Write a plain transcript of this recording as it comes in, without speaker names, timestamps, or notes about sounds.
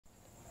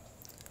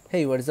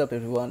Hey, what is up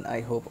everyone?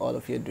 I hope all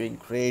of you are doing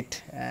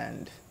great.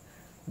 And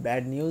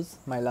bad news,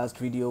 my last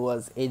video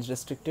was age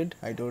restricted.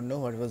 I don't know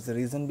what was the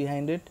reason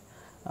behind it.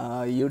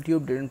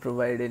 YouTube didn't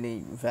provide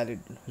any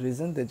valid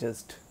reason. They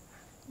just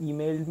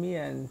emailed me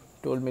and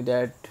told me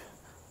that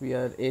we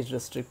are age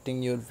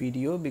restricting your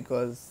video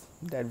because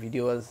that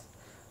video was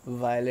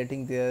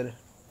violating their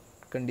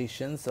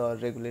conditions or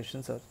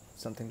regulations or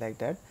something like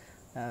that.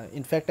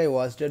 In fact, I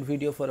watched that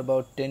video for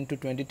about 10 to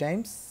 20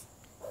 times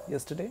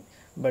yesterday,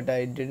 but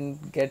I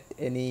didn't get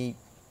any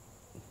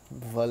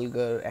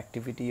vulgar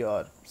activity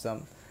or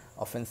some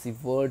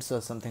offensive words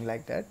or something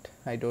like that.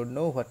 I don't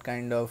know what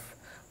kind of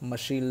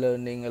machine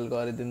learning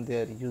algorithm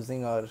they are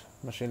using or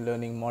machine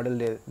learning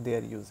model they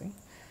are using.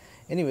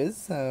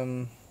 Anyways,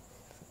 I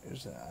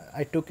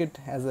took it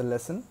as a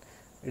lesson.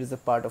 It is a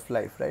part of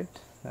life, right?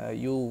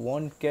 You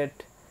won't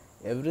get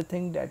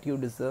everything that you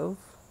deserve.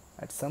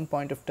 At some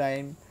point of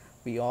time,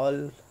 we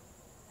all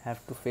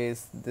have to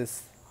face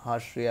this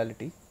harsh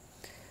reality.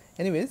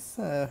 Anyways,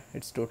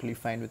 it's totally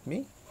fine with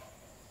me.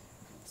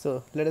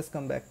 So let us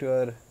come back to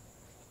our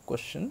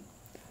question.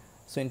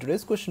 So in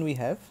today's question we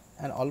have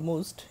an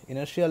almost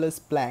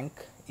inertialess plank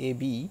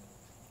AB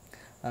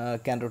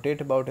can rotate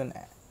about an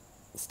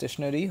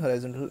stationary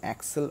horizontal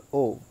axle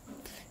O.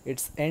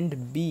 Its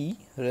end B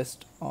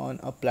rests on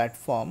a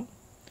platform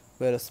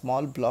where a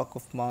small block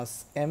of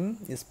mass M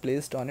is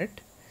placed on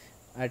it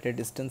at a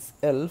distance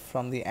L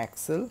from the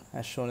axle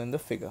as shown in the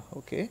figure.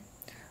 Okay,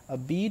 a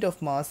bead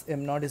of mass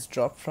M0 is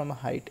dropped from a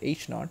height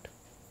H0,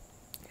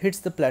 hits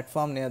the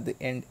platform near the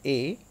end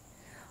A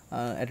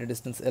at a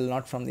distance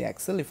L0 from the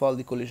axle. If all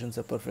the collisions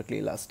are perfectly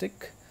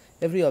elastic,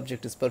 every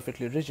object is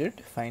perfectly rigid,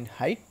 find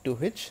height to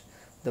which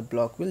the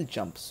block will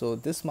jump. So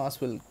this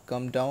mass will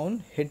come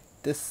down, hit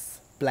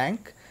this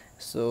plank,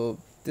 so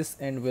this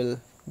end will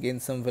gain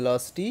some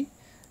velocity.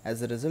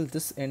 As a result,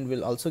 this end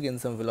will also gain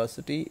some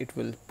velocity. It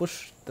will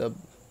push the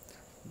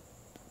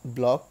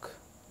block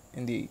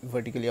in the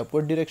vertically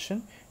upward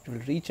direction. It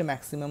will reach a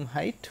maximum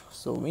height,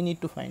 so we need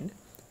to find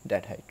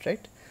that height,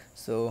 right?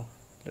 So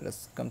let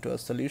us come to a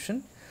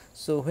solution.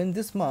 So when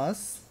this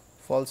mass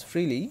falls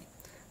freely,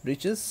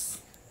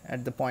 reaches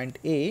at the point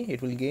A,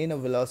 it will gain a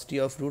velocity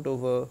of root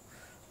over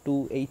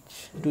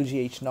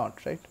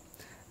 2gh0, right?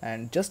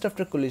 And just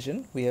after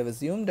collision, we have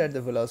assumed that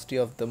the velocity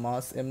of the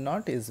mass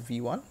m0 is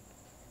v1.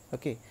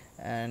 Okay,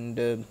 and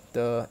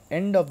the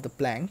end of the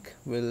plank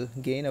will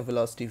gain a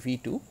velocity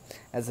v2.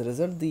 As a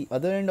result, the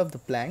other end of the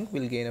plank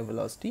will gain a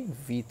velocity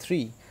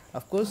v3.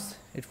 Of course,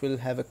 it will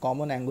have a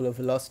common angular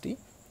velocity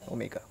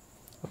omega.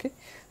 Okay,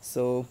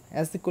 so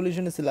as the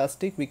collision is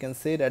elastic, we can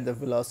say that the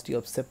velocity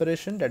of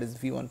separation, that is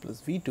v1 plus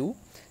v2,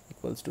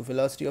 equals to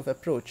velocity of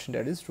approach,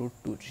 that is root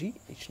 2g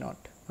h0.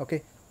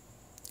 Okay,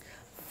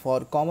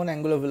 for common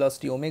angular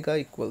velocity omega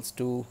equals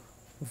to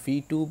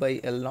v2 by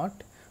l0,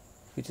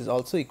 which is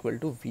also equal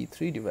to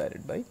v3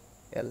 divided by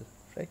l,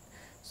 right?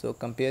 So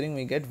comparing,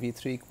 we get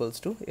v3 equals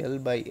to l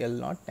by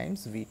l0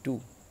 times v2.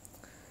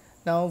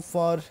 Now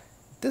for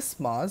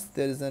this mass,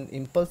 there is an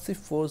impulsive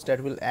force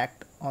that will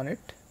act on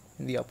it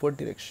in the upward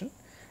direction,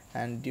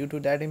 and due to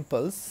that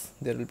impulse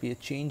there will be a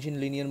change in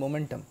linear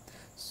momentum.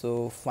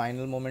 So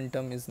final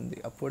momentum is in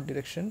the upward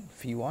direction,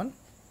 v1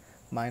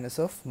 minus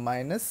of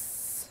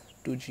minus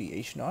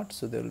 2gh0,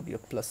 so there will be a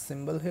plus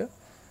symbol here.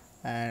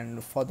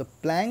 And for the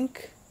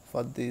plank,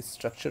 for the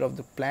structure of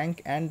the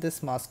plank and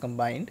this mass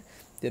combined,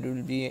 there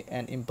will be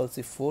an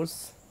impulsive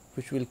force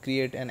which will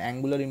create an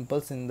angular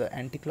impulse in the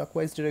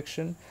anti-clockwise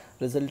direction,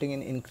 resulting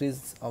in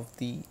increase of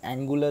the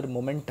angular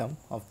momentum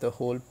of the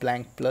whole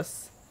plank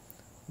plus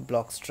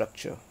block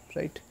structure,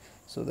 right?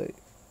 So the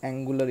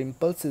angular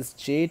impulse is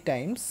j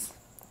times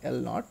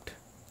L0,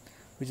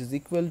 which is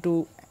equal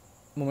to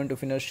moment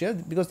of inertia,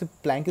 because the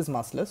plank is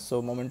massless,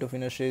 so moment of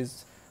inertia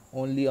is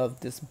only of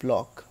this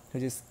block,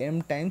 which is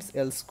m times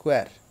L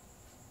square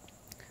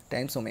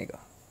times omega,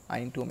 I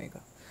into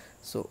omega.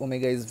 So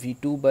omega is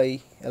v2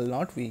 by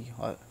L0. We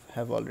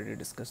have already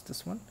discussed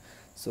this one.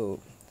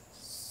 So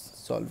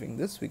solving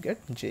this, we get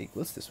j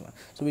equals this one.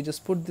 So we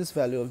just put this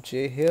value of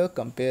j here,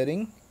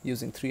 comparing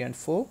using 3 and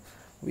 4,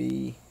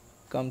 we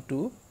come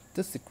to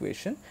this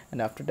equation,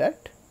 and after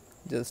that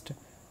just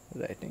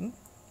writing.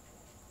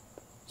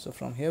 So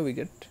from here we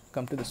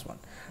come to this one.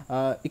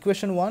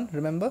 Equation 1,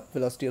 remember,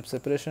 velocity of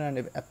separation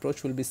and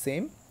approach will be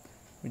same.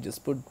 We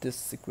just put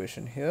this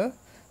equation here.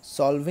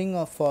 Solving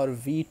for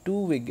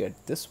v2, we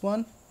get this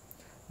one.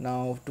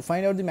 Now to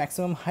find out the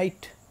maximum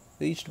height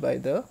reached by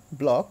the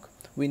block,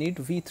 we need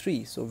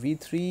v3. So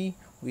v3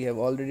 we have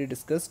already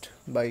discussed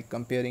by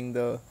comparing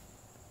the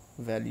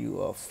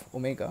value of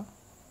omega,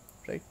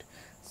 right?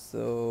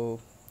 So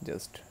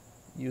just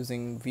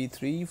using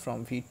v3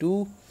 from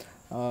v2,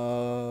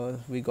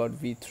 we got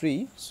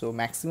v3. So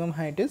maximum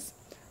height is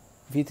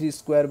v3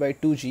 square by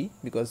 2g,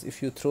 because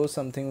if you throw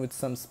something with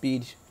some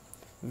speed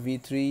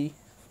v3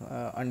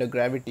 under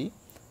gravity,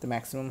 the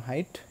maximum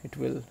height it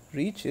will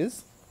reach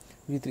is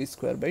v3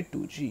 square by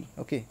 2g.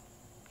 Okay,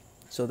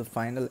 so the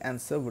final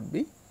answer would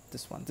be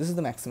this one. This is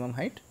the maximum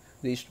height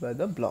reached by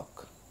the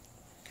block.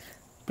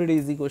 Pretty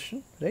easy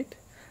question, right?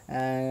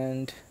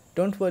 And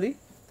don't worry,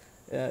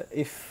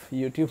 if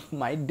YouTube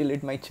might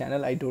delete my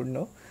channel, I don't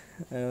know.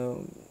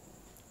 um,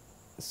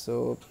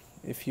 so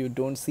if you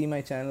don't see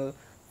my channel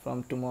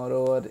from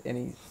tomorrow or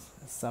any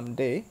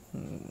someday,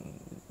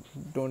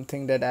 don't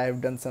think that I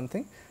have done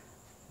something.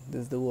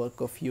 This is the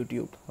work of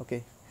YouTube,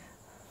 okay,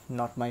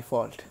 not my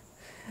fault.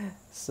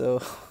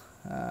 So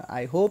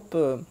I hope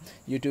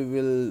YouTube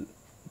will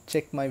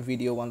check my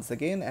video once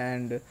again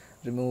and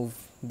remove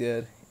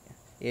their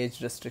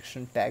age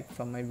restriction tag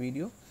from my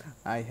video.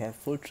 I have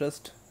full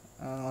trust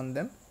on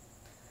them.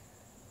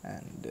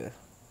 And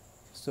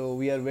so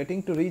we are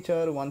waiting to reach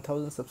our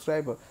 1000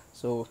 subscriber.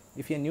 So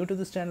if you're new to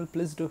this channel,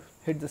 please do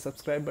hit the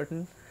subscribe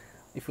button.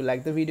 If you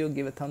like the video,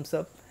 give a thumbs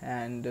up,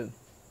 and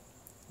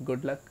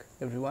good luck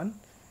everyone.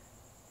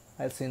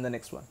 I'll see you in the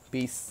next one.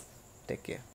 Peace. Take care.